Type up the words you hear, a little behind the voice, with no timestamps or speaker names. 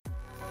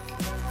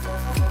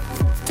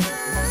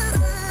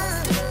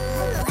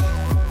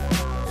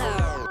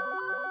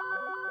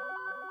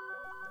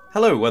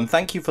Hello, and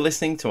thank you for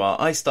listening to our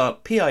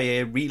iStart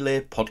PIA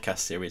Relay podcast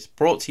series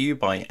brought to you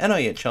by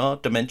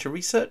NIHR Dementia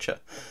Researcher.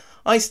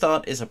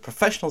 iStart is a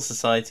professional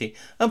society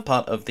and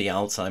part of the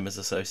Alzheimer's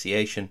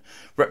Association,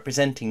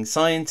 representing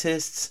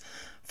scientists,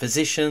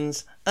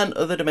 physicians, and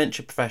other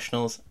dementia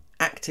professionals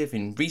active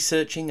in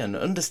researching and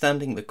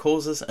understanding the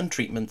causes and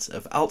treatments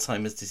of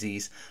Alzheimer's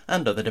disease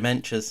and other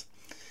dementias.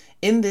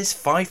 In this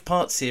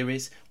 5-part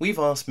series, we've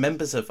asked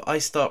members of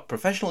iStart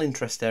professional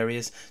interest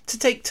areas to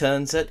take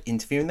turns at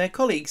interviewing their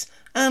colleagues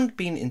and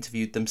being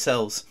interviewed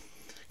themselves.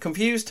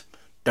 Confused?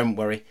 Don't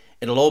worry,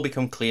 it'll all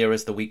become clear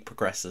as the week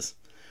progresses.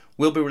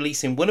 We'll be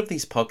releasing one of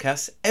these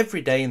podcasts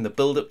every day in the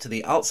build-up to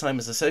the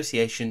Alzheimer's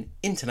Association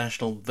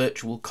International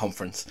Virtual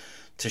Conference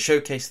to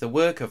showcase the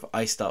work of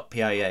iStart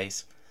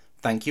PIAs.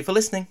 Thank you for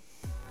listening.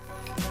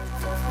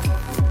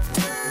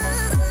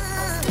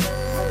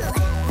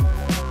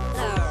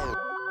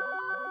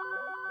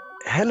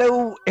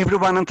 Hello,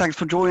 everyone, and thanks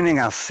for joining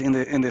us in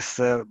this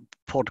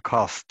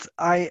podcast.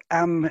 I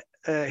am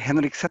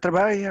Henrik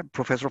Zetterberg,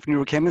 Professor of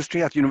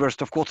Neurochemistry at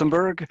University of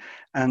Gothenburg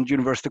and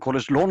University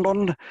College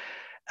London,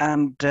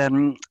 and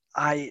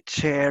I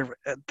chair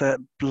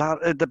the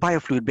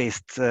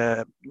biofluid-based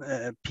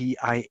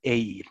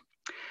PIA.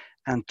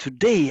 And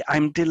today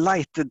I'm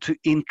delighted to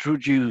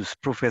introduce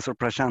Professor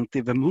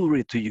Prashanthi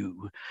Vemuri to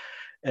you.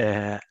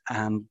 I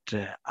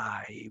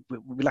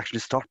will actually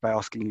start by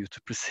asking you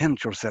to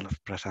present yourself,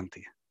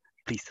 Prashanthi,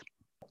 please.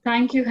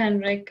 Thank you,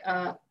 Henrik.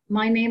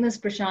 My name is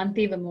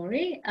Prashanthi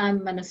Vemuri.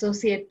 I'm an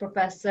associate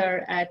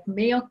professor at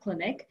Mayo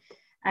Clinic,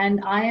 and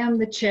I am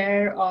the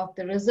chair of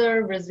the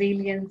Reserve,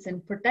 Resilience,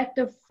 and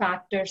Protective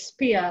Factors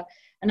PIA.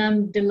 And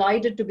I'm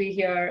delighted to be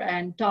here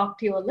and talk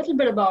to you a little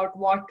bit about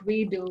what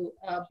we do,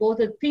 both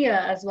at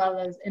PIA as well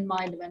as in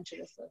my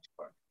dementia research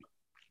work.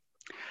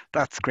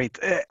 That's great.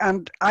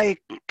 And I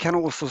can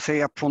also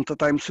say up front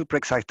that I'm super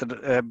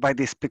excited by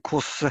this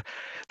because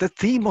the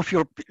theme of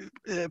your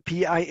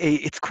PIA,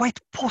 it's quite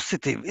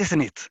positive,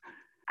 isn't it?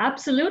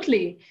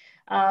 Absolutely.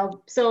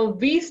 So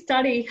we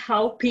study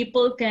how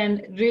people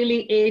can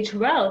really age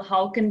well.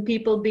 How can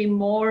people be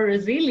more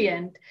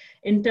resilient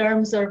in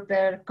terms of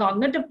their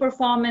cognitive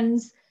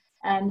performance,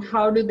 and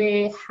how do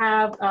they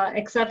have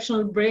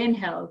exceptional brain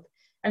health?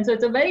 And so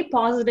it's a very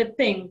positive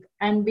thing.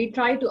 And we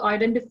try to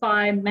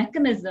identify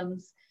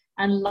mechanisms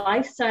and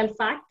lifestyle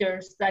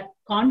factors that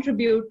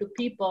contribute to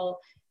people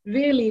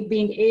really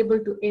being able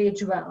to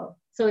age well.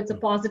 So it's a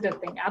positive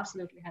thing,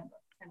 absolutely,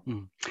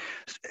 Henrik.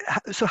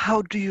 So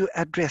how do you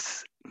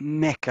address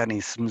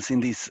mechanisms in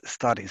these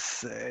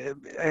studies?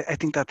 I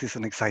think that is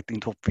an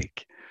exciting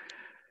topic.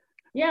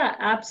 Yeah,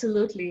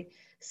 absolutely.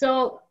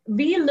 So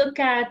we look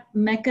at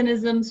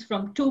mechanisms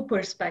from two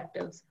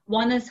perspectives.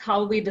 One is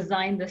how we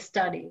design the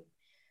study.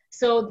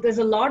 So there's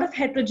a lot of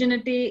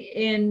heterogeneity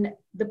in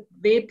the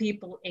way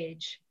people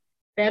age.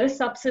 There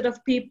is a subset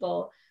of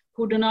people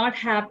who do not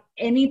have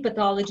any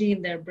pathology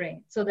in their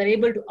brain. So they're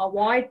able to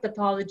avoid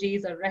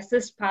pathologies or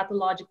resist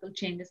pathological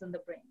changes in the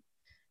brain.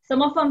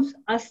 Some of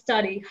us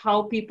study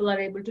how people are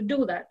able to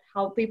do that,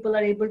 how people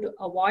are able to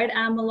avoid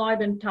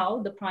amyloid and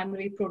tau, the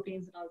primary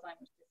proteins in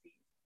Alzheimer's disease.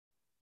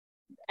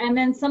 And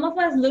then some of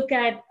us look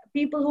at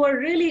people who are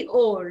really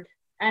old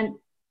and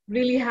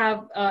really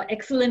have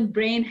excellent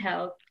brain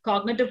health,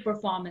 cognitive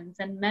performance,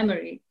 and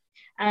memory.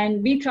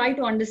 And we try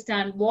to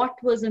understand what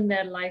was in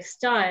their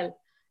lifestyle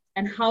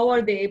and how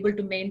are they able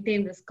to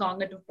maintain this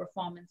cognitive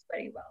performance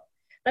very well.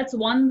 That's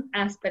one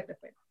aspect of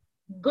it.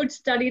 Good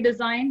study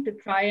design to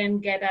try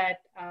and get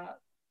at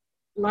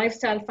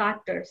lifestyle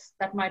factors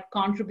that might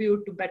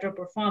contribute to better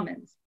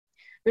performance.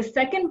 The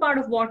second part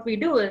of what we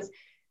do is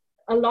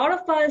a lot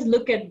of us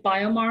look at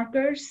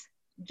biomarkers,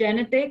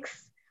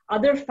 genetics,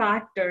 other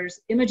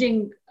factors,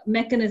 imaging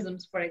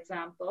mechanisms, for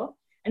example,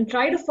 and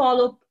try to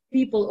follow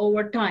people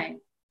over time.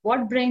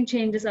 What brain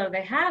changes are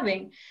they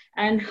having,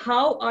 and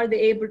how are they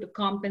able to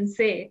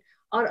compensate,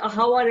 or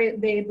how are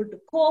they able to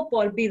cope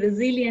or be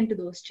resilient to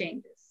those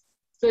changes?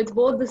 So it's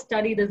both the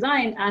study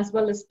design as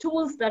well as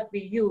tools that we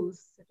use,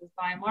 such as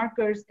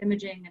biomarkers,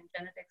 imaging, and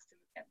genetics to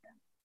look at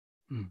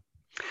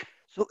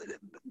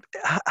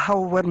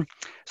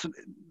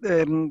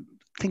them.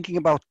 Thinking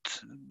about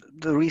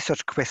the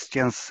research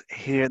questions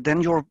here, then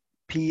your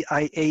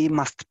PIA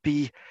must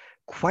be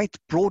quite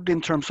broad in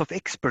terms of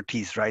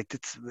expertise, right?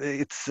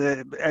 I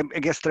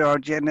guess there are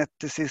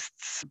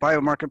geneticists,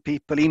 biomarker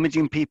people,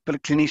 imaging people,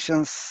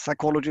 clinicians,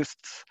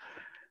 psychologists.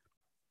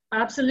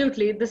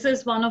 Absolutely. This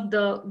is one of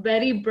the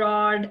very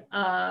broad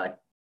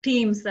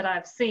teams that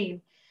I've seen.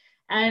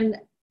 And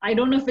I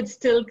don't know if it's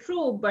still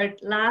true,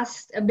 but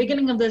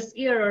beginning of this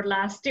year or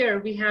last year,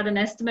 we had an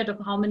estimate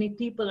of how many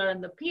people are in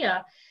the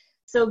PIA.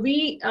 So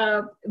we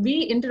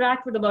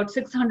interact with about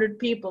 600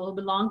 people who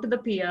belong to the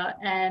PIA,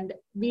 and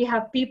we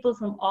have people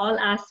from all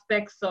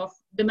aspects of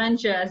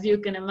dementia, as you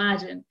can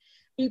imagine.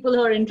 People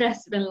who are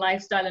interested in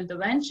lifestyle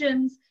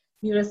interventions,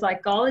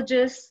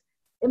 neuropsychologists,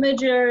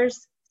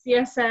 imagers,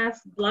 CSF,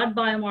 blood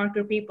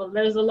biomarker people.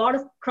 There's a lot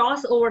of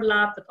cross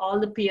overlap with all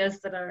the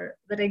PIAs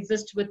that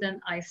exist within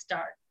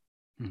iStart.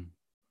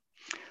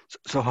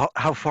 So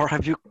how far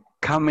have you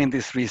come in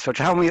this research?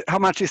 How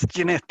much is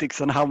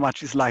genetics and how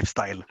much is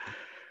lifestyle?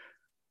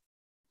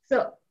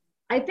 So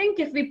I think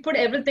if we put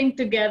everything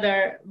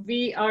together,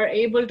 we are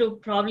able to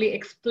probably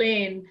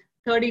explain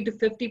 30 to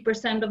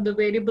 50% of the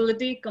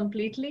variability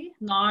completely,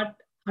 not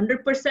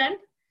 100%.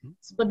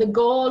 But the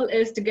goal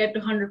is to get to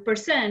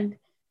 100%.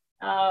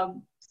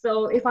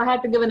 So if I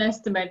had to give an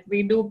estimate,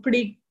 we do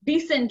pretty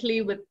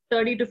decently with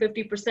 30 to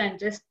 50%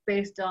 just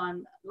based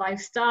on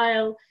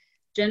lifestyle,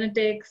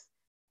 genetics,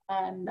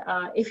 and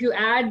if you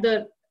add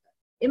the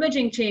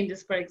imaging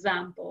changes, for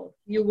example,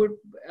 you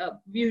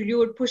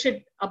would push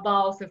it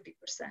above 50%.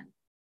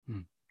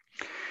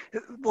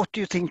 What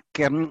do you think?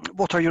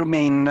 What are your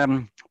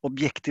main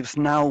objectives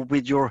now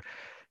with your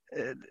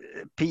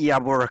PIA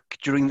work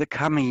during the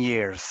coming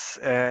years?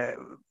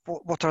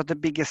 What are the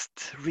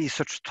biggest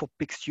research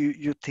topics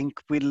you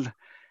think will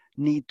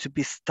need to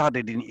be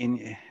studied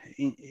in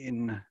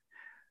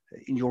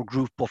your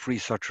group of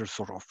researchers,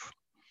 sort of?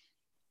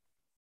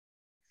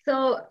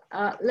 So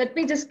let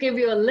me just give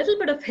you a little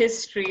bit of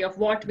history of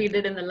what we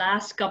did in the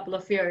last couple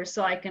of years,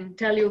 so I can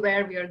tell you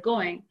where we are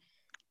going.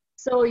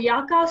 So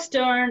Yakov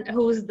Stern,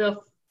 who's the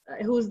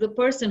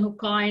person who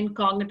coined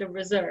cognitive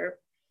reserve,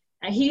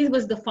 he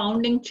was the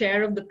founding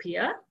chair of the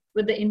PIA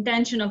with the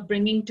intention of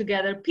bringing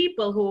together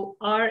people who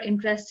are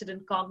interested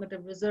in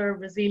cognitive reserve,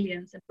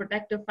 resilience, and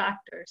protective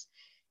factors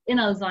in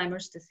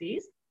Alzheimer's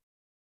disease.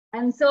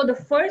 And so the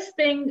first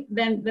thing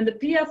then when the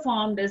PIA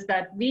formed is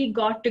that we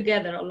got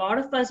together, a lot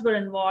of us were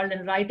involved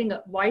in writing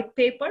a white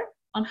paper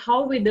on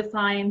how we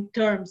define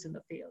terms in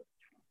the field.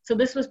 So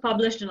this was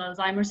published in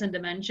Alzheimer's and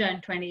Dementia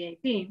in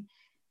 2018.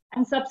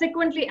 And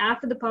subsequently,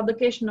 after the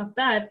publication of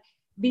that,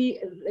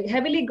 we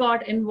heavily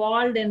got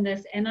involved in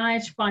this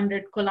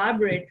NIH-funded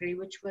collaboratory,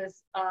 which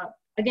was,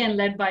 again,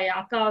 led by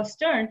Yakov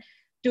Stern,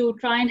 to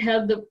try and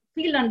help the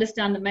field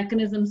understand the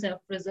mechanisms of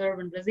reserve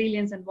and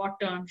resilience and what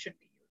terms should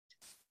be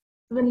used.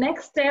 So the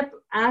next step,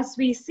 as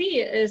we see,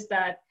 is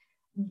that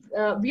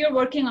we are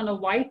working on a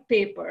white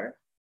paper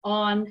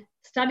on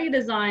study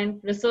design,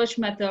 research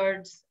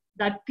methods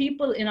that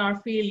people in our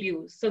field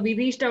use. So we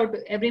reached out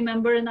to every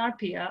member in our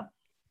PIA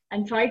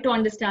and try to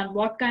understand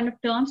what kind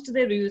of terms do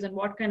they use and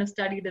what kind of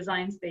study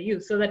designs they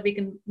use so that we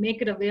can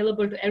make it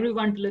available to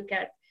everyone to look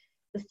at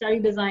the study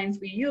designs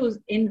we use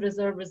in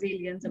reserve,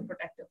 resilience, and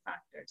protective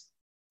factors.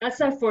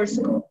 That's our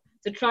first goal.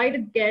 So try to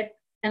get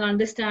and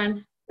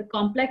understand the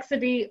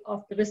complexity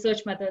of the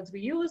research methods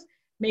we use,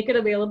 make it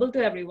available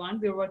to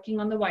everyone. We're working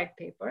on the white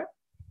paper.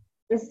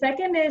 The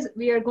second is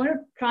we are going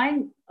to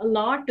try a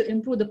lot to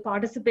improve the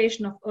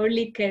participation of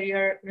early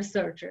career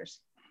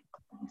researchers.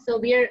 So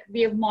we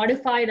have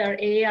modified our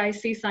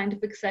AAIC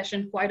scientific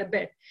session quite a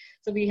bit.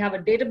 So we have a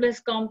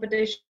database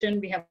competition,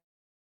 we have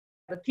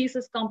a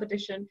thesis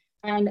competition,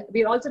 and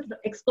we're also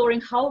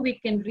exploring how we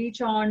can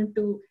reach on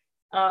to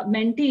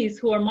mentees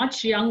who are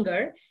much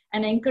younger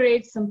and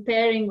encourage some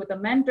pairing with a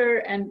mentor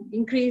and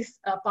increase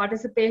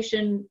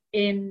participation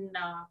in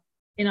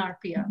our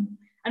PIA.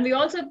 And we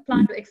also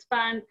plan to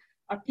expand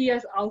our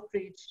PIA's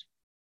outreach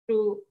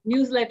through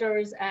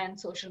newsletters and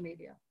social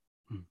media.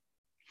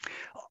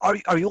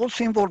 Are you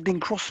also involved in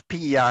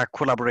cross-PIA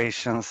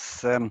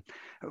collaborations?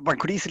 One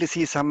could easily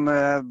see some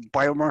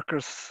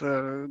biomarkers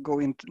go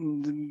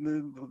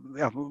into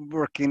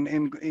work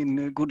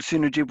in good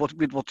synergy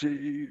with what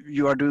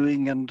you are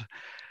doing, and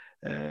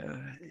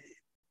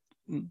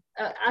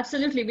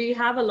absolutely, we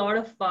have a lot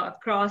of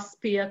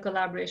cross-PIA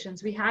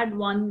collaborations. We had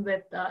one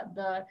with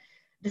the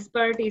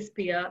Disparities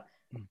PIA,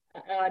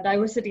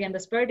 Diversity and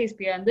Disparities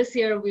PIA, and this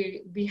year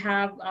we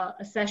have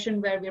a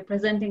session where we're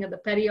presenting at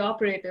the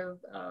perioperative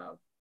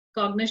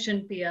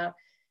cognition PIA,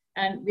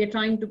 and we're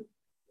trying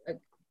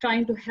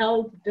to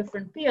help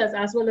different PIAs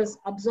as well as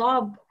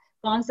absorb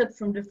concepts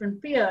from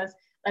different PIAs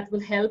that will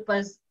help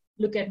us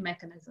look at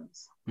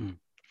mechanisms.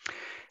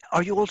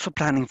 Are you also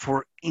planning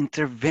for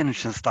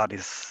intervention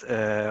studies,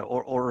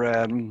 or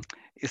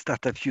is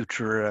that a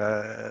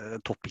future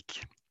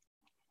topic?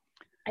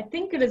 I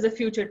think it is a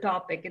future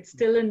topic. It's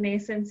still in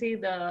nascency,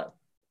 the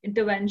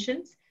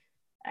interventions,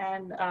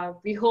 and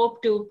we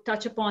hope to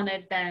touch upon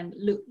it and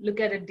look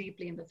at it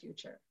deeply in the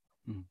future.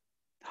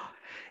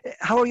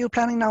 How are you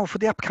planning now for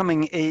the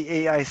upcoming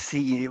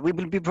AAIC? We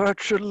will be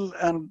virtual,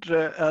 and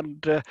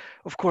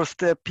of course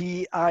the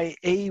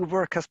PIA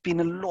work has been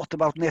a lot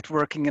about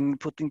networking and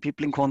putting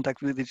people in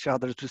contact with each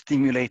other to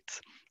stimulate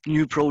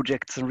new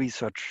projects and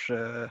research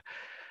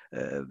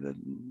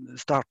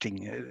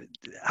starting.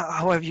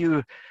 How have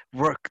you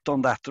worked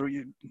on that, or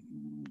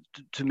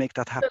to make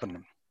that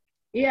happen?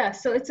 Yeah,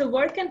 so it's a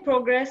work in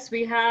progress.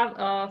 We have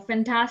a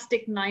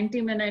fantastic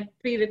 90-minute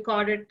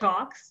pre-recorded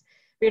talks.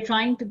 We're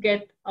trying to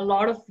get a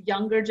lot of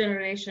younger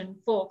generation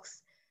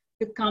folks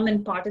to come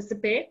and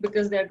participate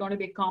because there are going to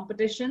be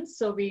competitions.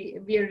 So we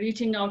are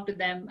reaching out to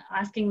them,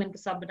 asking them to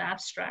submit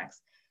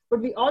abstracts.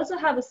 But we also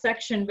have a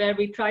section where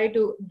we try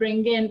to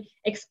bring in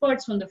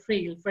experts from the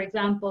field. For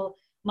example,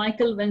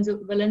 Michael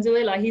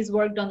Valenzuela, he's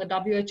worked on the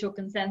WHO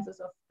consensus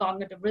of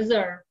cognitive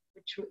reserve,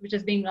 which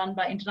is being run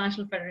by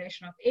International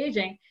Federation of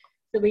Aging.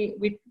 So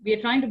we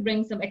are trying to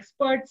bring some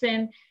experts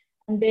in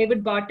And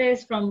David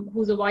Bartes,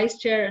 who's a vice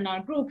chair in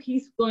our group,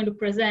 he's going to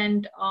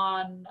present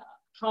on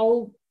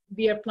how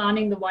we are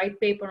planning the white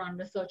paper on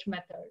research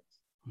methods.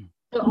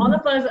 So all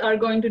of us are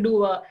going to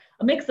do a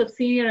mix of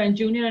senior and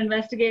junior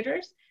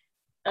investigators.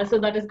 So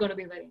that is going to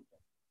be very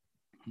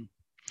important.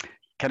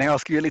 Can I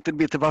ask you a little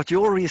bit about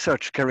your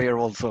research career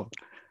also?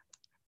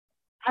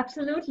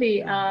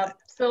 Absolutely.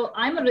 So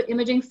I'm an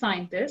imaging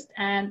scientist,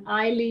 and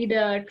I lead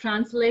a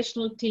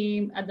translational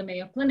team at the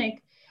Mayo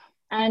Clinic.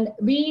 And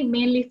we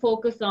mainly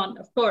focus on,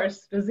 of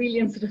course,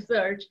 resilience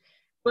research.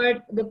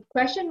 But the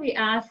question we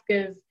ask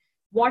is,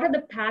 what are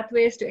the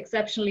pathways to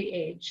exceptionally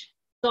age?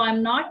 So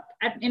I'm not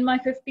in my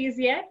 50s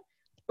yet,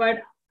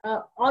 but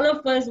all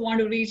of us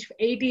want to reach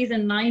 80s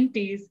and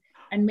 90s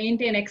and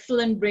maintain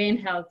excellent brain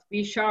health,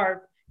 be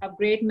sharp, have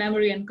great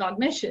memory and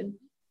cognition.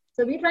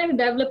 So we're trying to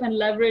develop and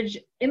leverage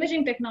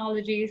imaging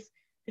technologies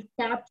to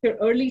capture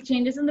early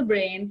changes in the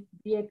brain,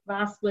 be it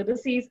vascular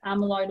disease,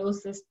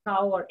 amyloidosis,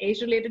 tau, or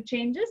age-related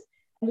changes.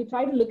 And we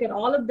try to look at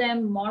all of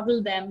them,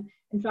 model them,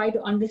 and try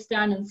to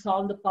understand and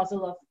solve the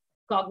puzzle of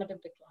cognitive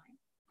decline.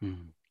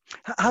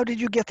 How did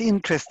you get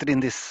interested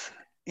in this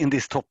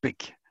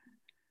topic?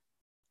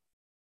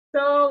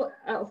 So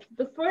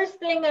the first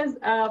thing is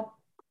I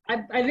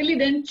really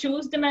didn't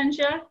choose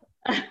dementia.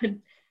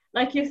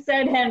 Like you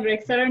said,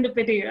 Henrik,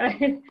 serendipity,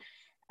 right?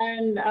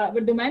 And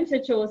but dementia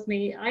chose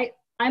me.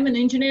 I'm an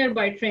engineer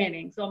by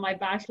training, so my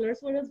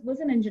bachelor's was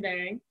in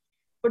engineering.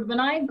 But when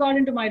I got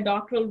into my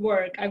doctoral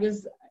work, I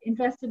was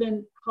interested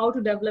in how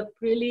to develop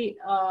really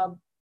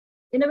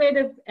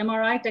innovative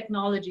MRI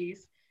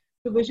technologies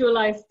to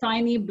visualize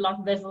tiny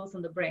blood vessels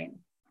in the brain.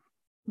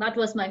 That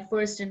was my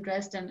first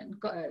interest in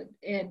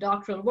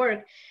doctoral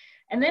work.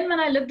 And then when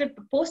I looked at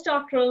the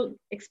postdoctoral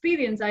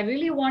experience, I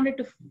really wanted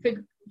to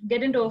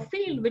get into a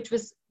field which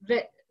was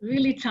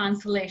really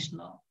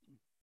translational.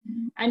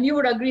 And you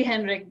would agree,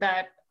 Henrik,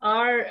 that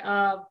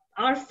our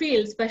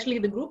field, especially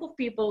the group of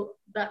people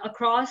that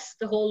across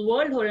the whole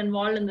world who are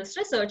involved in this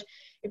research,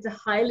 it's a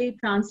highly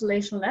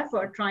translational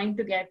effort trying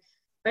to get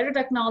better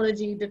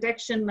technology,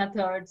 detection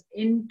methods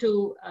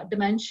into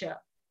dementia,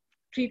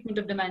 treatment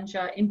of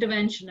dementia,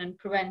 intervention and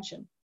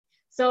prevention.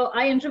 So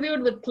I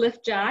interviewed with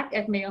Cliff Jack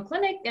at Mayo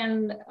Clinic,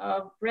 and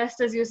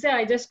rest as you say,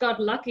 I just got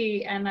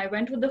lucky and I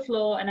went with the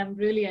flow, and I'm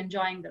really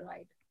enjoying the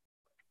ride.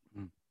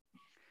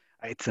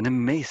 It's an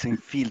amazing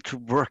field to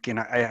work in.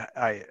 I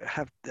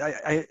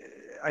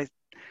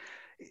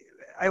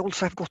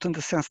also have gotten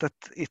the sense that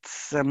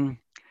it's,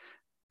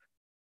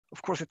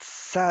 of course, it's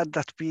sad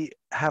that we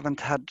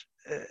haven't had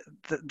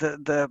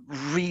the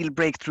real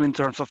breakthrough in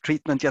terms of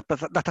treatment yet,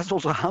 but that has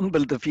also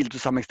humbled the field to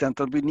some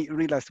extent, and we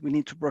realized we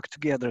need to work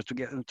together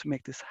to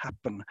make this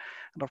happen.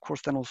 And of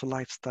course, then also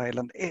lifestyle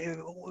and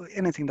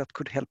anything that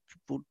could help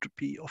would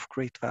be of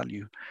great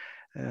value.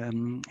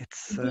 Do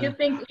you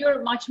think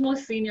you're much more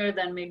senior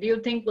than me? Do you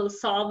think we'll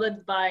solve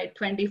it by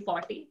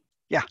 2040?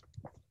 Yeah.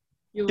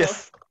 You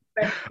yes.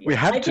 will? We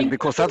have to,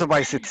 because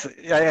otherwise it's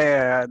it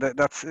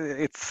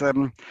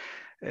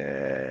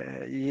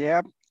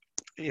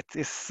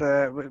is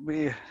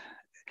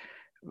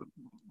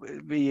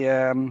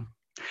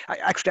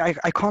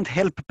I can't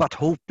help but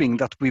hoping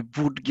that we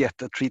would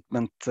get a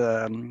treatment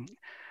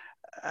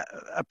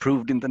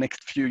approved in the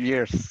next few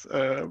years,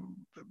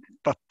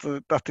 but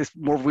that is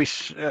more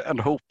wish and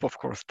hope, of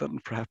course, than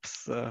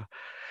perhaps.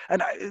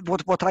 And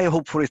what I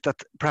hope for is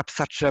that perhaps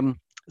such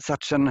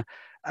an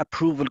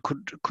approval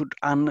could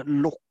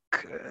unlock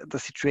the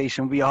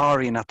situation we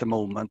are in at the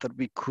moment, that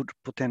we could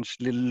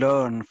potentially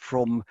learn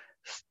from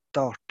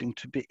starting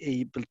to be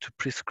able to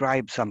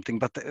prescribe something.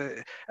 But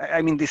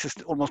I mean, this is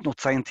almost not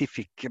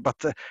scientific,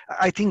 but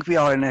I think we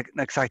are in an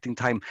exciting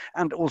time.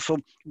 And also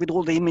with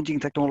all the imaging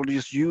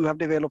technologies you have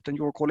developed and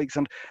your colleagues,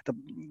 and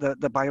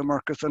the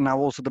biomarkers, and now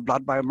also the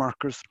blood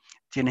biomarkers,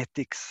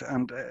 genetics,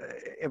 and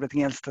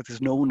everything else that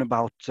is known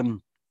about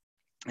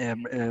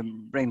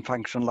brain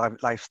function,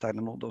 lifestyle,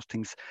 and all those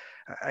things,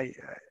 I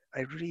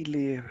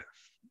really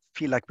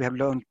feel like we have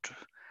learned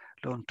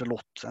a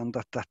lot, and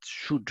that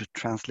should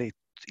translate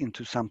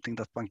into something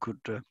that one could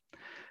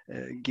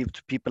give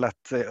to people at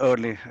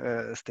early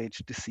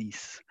stage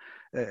disease.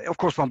 Of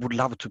course, one would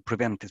love to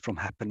prevent it from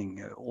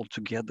happening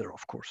altogether,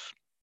 of course.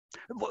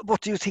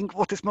 What do you think,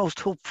 what is most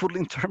hopeful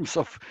in terms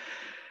of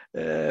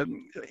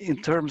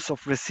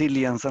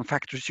resilience and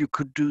factors you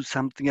could do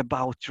something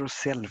about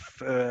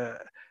yourself?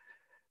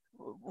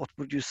 What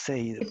would you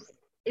say?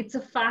 It's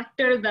a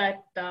factor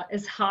that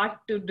is hard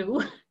to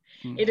do.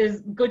 It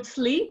is good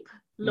sleep,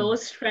 low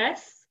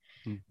stress,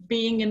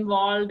 being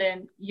involved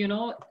in,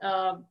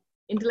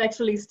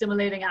 intellectually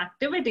stimulating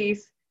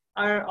activities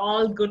are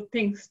all good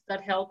things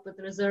that help with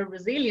reserve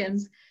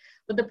resilience.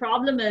 But the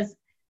problem is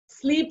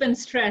sleep and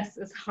stress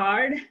is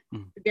hard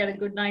to get a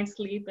good night's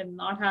sleep and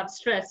not have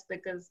stress,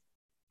 because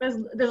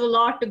there's a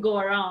lot to go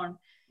around.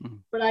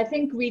 But I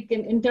think we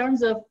can, in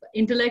terms of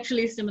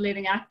intellectually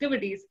stimulating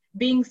activities,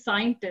 being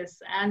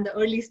scientists and the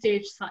early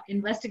stage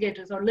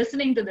investigators are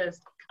listening to this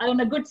are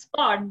in a good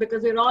spot,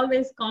 because we're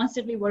always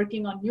constantly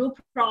working on new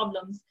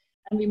problems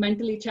and we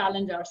mentally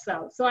challenge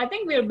ourselves. So I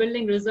think we are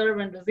building reserve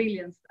and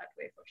resilience that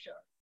way for sure.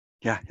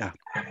 Yeah.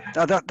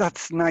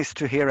 That's nice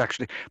to hear,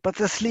 actually. But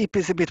the sleep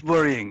is a bit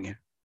worrying.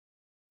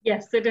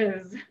 Yes, it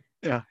is.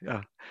 Yeah.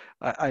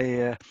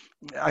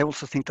 I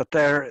also think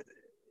that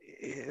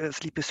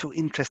sleep is so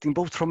interesting,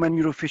 both from a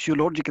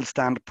neurophysiological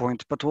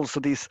standpoint, but also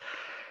these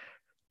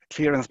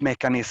clearance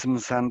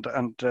mechanisms, and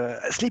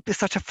sleep is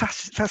such a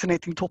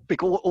fascinating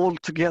topic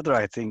altogether,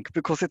 I think,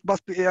 because it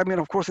must be, I mean,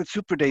 of course it's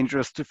super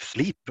dangerous to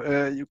sleep.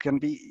 You can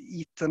be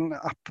eaten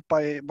up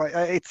by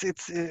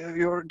it's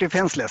you're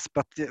defenseless,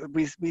 but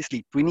we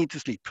sleep, we need to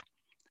sleep,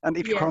 and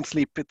if you can't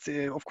sleep, it's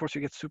of course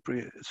you get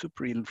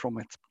super ill from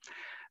it.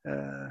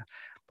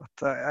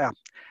 But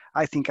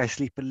I think I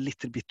sleep a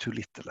little bit too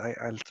little.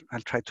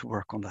 I'll try to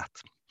work on that.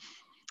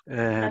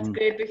 That's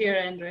great to hear,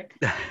 Henrik.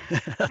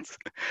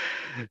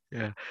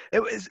 Yeah.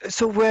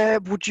 So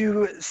would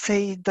you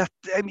say that,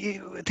 I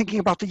mean, thinking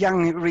about the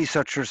young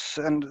researchers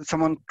and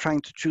someone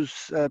trying to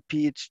choose a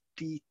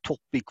PhD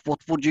topic, what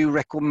would you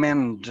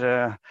recommend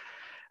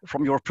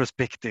from your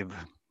perspective?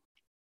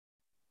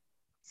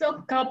 So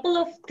a couple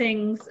of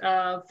things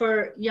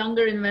for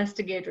younger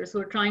investigators who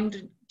are trying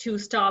to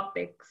choose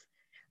topics.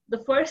 The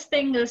first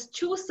thing is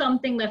choose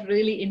something that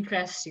really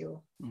interests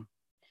you.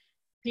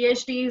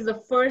 PhD is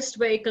the first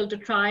vehicle to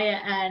try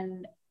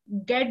and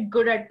get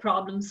good at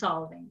problem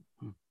solving.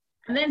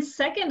 And then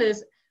second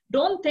is,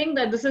 don't think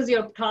that this is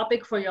your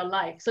topic for your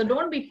life. So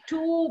don't be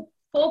too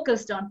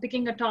focused on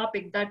picking a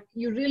topic that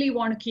you really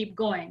want to keep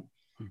going.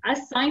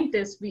 As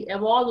scientists, we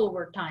evolve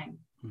over time.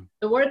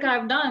 The work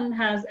I've done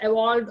has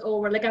evolved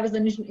over, like I was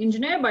an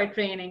engineer by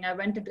training, I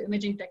went into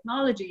imaging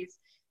technologies,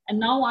 and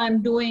now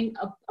I'm doing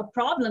a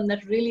problem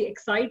that really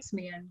excites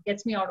me and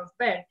gets me out of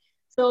bed.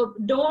 So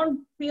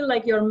don't feel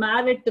like you're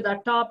married to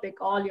that topic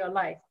all your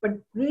life, but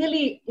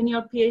really in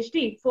your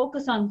PhD,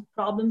 focus on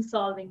problem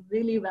solving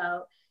really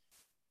well,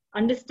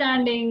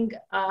 understanding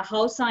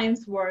how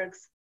science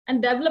works,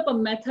 and develop a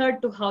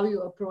method to how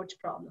you approach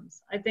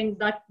problems. I think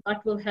that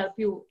will help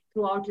you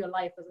throughout your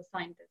life as a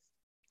scientist.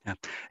 Yeah,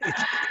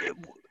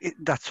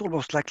 that's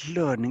almost like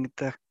learning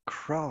the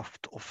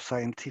craft of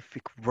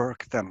scientific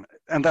work then,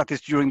 and that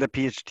is during the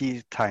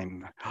PhD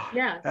time.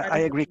 Yeah, I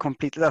agree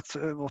completely. That's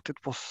what it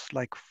was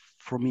like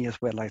for me as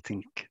well, I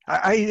think.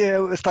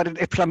 I studied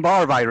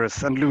Epstein-Barr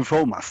virus and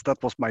lymphomas.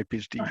 That was my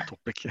PhD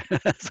topic.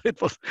 So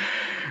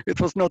it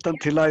was not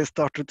until I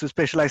started to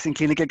specialize in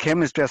clinical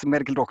chemistry as a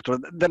medical doctor.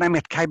 Then I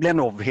met Kai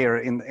Blenov here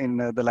in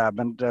the lab,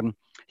 and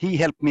he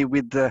helped me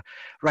with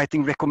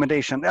writing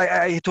recommendation.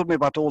 He told me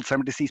about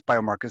Alzheimer's disease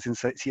biomarkers in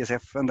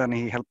CSF, and then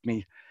he helped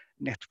me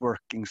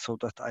networking so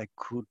that I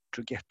could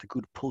get a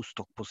good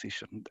postdoc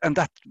position. And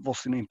that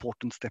was an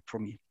important step for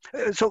me.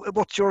 So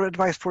what's your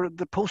advice for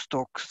the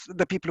postdocs,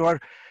 the people who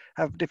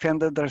have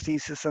defended their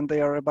thesis and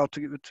they are about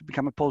to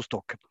become a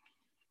postdoc?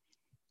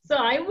 So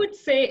I would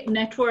say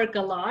network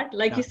a lot.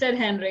 Like you said,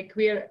 Henrik,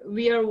 we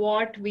are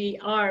what we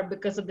are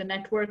because of the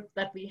network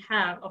that we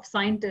have of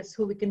scientists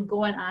who we can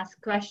go and ask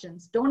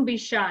questions. Don't be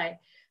shy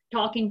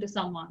talking to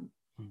someone.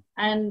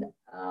 And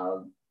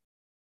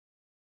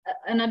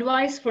an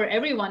advice for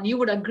everyone, you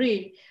would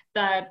agree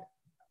that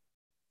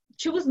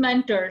choose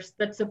mentors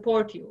that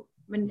support you.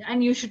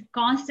 And you should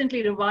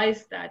constantly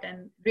revise that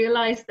and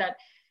realize that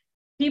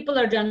people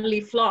are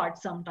generally flawed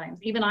sometimes.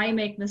 Even I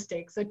make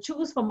mistakes. So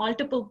choose for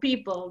multiple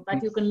people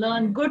that you can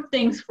learn good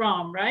things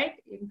from, right?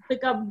 You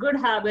pick up good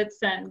habits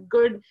and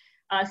good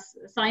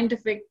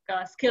scientific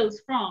skills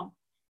from.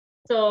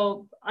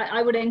 So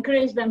I would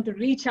encourage them to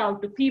reach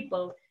out to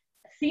people,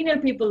 senior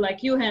people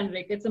like you,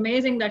 Henrik. It's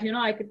amazing that,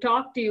 I could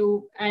talk to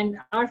you, and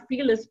our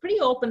field is pretty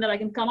open that I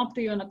can come up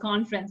to you in a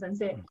conference and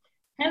say,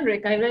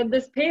 Henrik, I read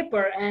this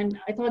paper and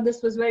I thought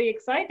this was very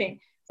exciting.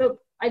 So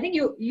I think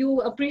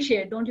you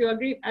appreciate, don't you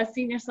agree? As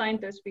senior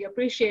scientists, we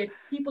appreciate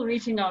people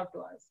reaching out to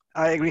us.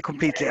 I agree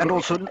completely. And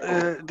also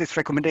this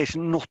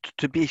recommendation not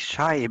to be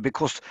shy,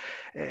 because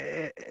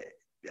I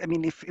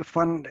mean, if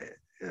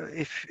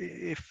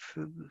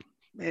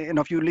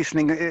you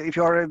listening, if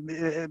you are a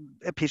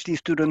PhD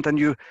student and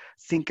you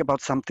think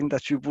about something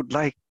that you would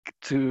like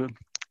to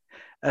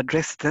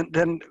address,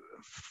 then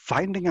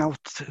finding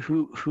out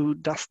who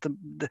does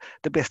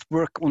the best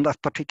work on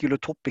that particular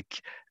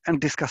topic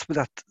and discuss with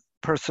that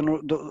person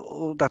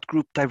or that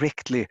group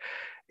directly.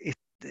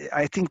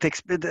 I think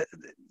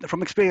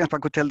from experience I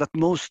could tell that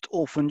most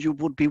often you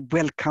would be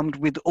welcomed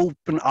with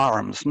open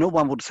arms. No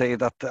one would say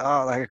that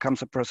here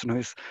comes a person who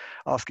is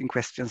asking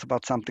questions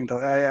about something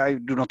that I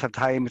do not have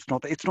time. It's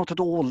not at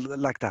all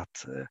like that.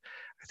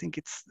 I think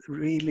it's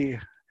really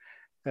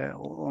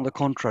on the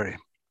contrary.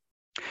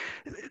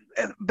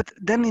 But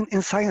then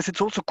in science,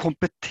 it's also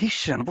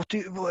competition. Do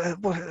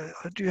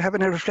you have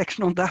any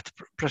reflection on that,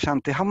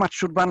 Prashanti? How much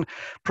should one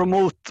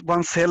promote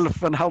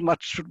oneself, and how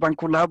much should one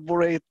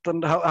collaborate,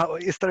 and how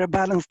is there a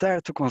balance there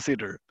to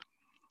consider?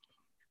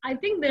 I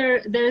think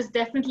there's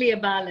definitely a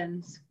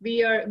balance.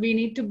 We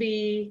need to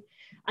be.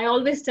 I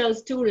always tell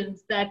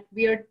students that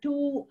we are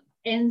two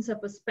ends of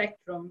a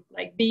spectrum.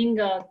 Like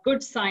being a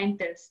good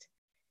scientist,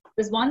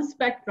 there's one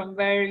spectrum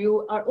where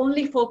you are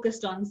only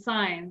focused on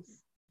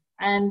science,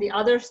 and the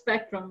other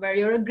spectrum where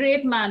you're a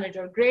great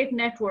manager, great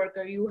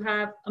networker, you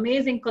have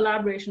amazing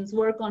collaborations,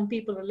 work on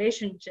people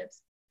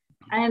relationships.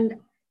 And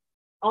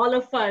all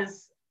of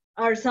us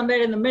are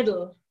somewhere in the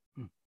middle.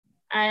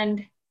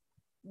 And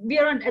we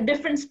are on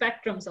different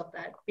spectrums of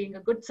that, being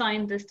a good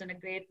scientist and a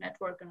great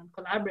networker and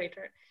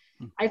collaborator.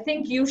 I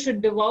think you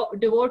should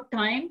devote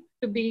time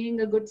to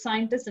being a good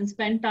scientist and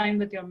spend time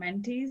with your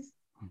mentees,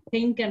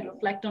 think and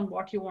reflect on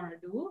what you want to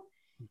do.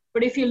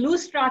 But if you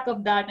lose track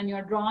of that and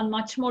you're drawn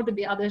much more to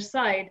the other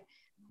side,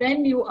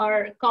 then you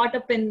are caught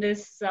up in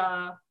this,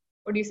 a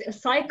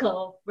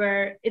cycle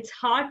where it's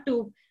hard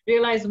to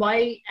realize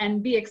why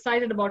and be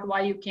excited about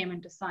why you came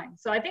into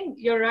science. So I think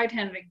you're right,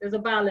 Henrik, there's a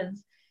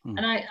balance.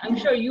 And I'm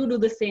sure you do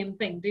the same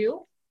thing, do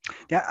you?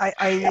 Yeah,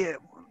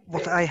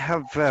 what I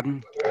have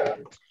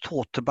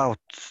thought about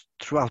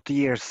throughout the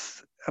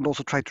years and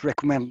also tried to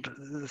recommend,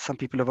 some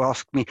people have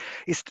asked me,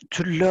 is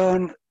to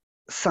learn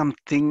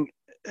something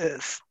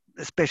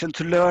special,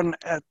 to learn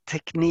a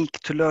technique,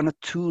 to learn a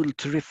tool,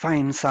 to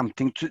refine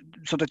something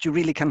so that you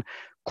really can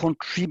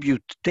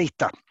contribute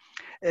data.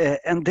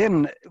 And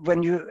then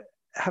when you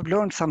have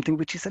learned something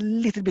which is a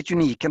little bit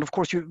unique, and of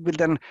course you will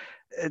then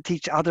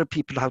teach other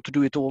people how to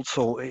do it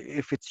also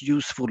if it's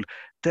useful,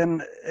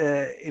 then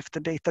if the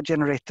data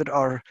generated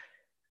are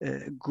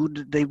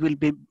good, they will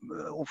be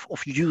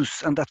of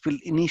use, and that will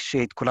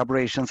initiate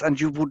collaborations, and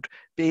you would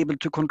be able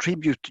to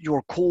contribute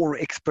your core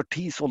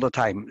expertise all the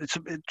time. It's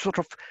sort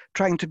of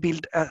trying to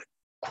build a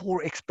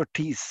core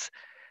expertise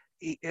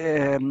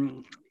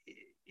in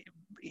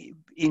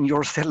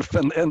yourself,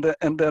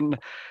 and then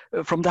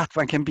from that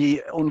one can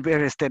be on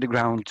very steady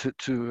ground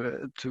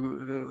to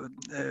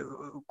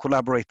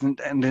collaborate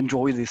and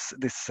enjoy this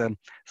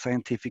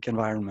scientific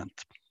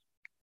environment.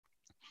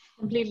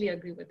 Completely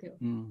agree with you.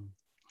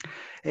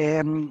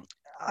 When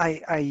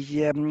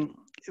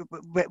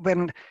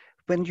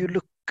you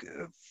look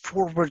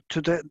forward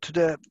to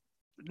the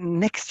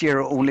next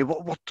year only,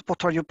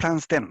 what are your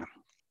plans then?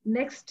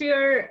 Next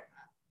year,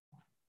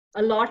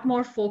 a lot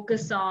more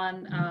focus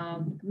on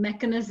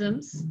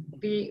mechanisms.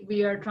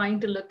 We are trying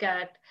to look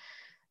at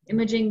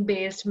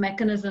imaging-based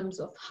mechanisms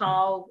of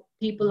how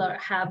people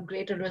have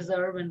greater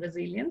reserve and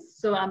resilience.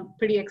 So I'm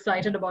pretty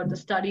excited about the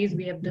studies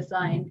we have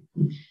designed.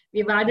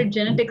 We've added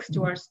genetics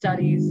to our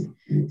studies,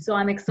 so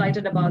I'm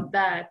excited about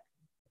that.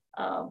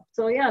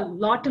 So yeah, a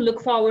lot to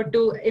look forward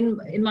to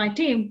in my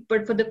team,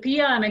 but for the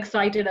PIA, I'm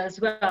excited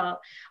as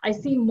well. I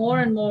see more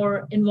and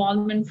more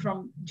involvement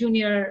from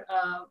junior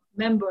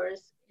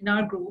members in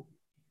our group.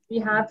 We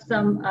have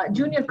some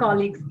junior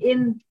colleagues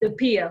in the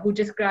PIA who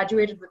just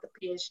graduated with a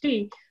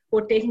PhD, who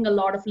are taking a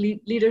lot of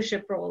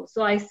leadership roles.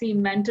 So I see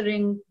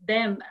mentoring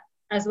them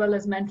as well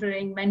as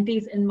mentoring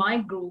mentees in my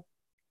group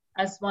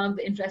as one of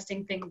the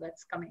interesting things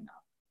that's coming up.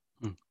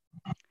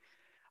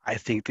 I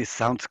think this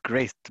sounds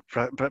great,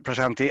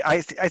 Prashanti.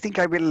 I think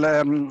I will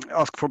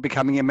ask for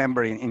becoming a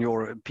member in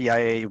your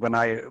PIA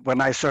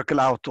when I circle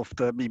out of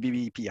the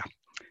BBB PIA.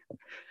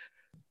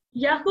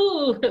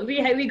 Yahoo!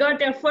 We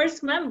got our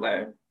first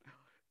member.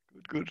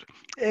 Good.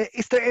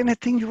 Is there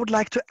anything you would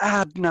like to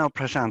add now,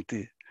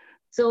 Prashanti?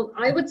 So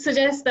I would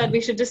suggest that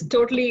we should just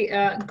totally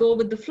go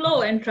with the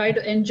flow and try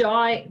to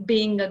enjoy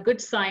being a good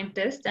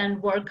scientist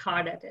and work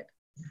hard at it.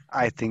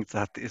 I think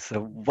that is a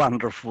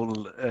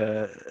wonderful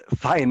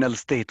final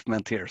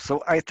statement here.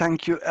 So I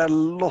thank you a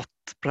lot,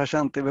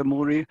 Prashanti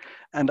Vemuri,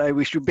 and I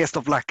wish you best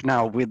of luck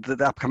now with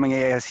the upcoming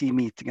AIC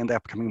meeting and the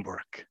upcoming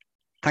work.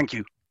 Thank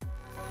you.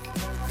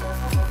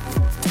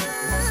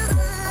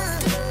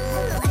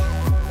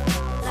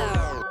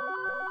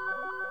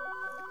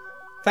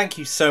 Thank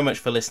you so much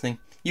for listening.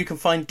 You can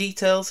find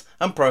details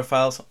and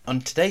profiles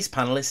on today's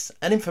panellists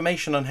and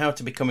information on how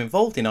to become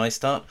involved in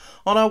iStart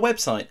on our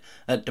website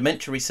at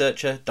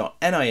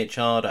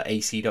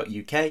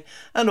dementiaresearcher.nihr.ac.uk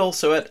and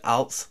also at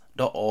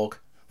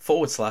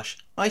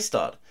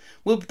alts.org/iStart.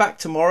 We'll be back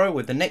tomorrow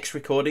with the next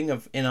recording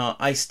in our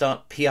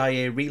iStart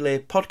PIA Relay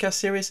podcast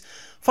series.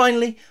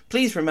 Finally,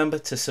 please remember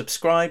to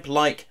subscribe,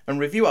 like and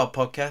review our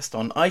podcast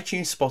on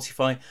iTunes,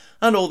 Spotify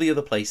and all the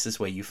other places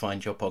where you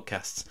find your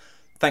podcasts.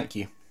 Thank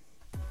you.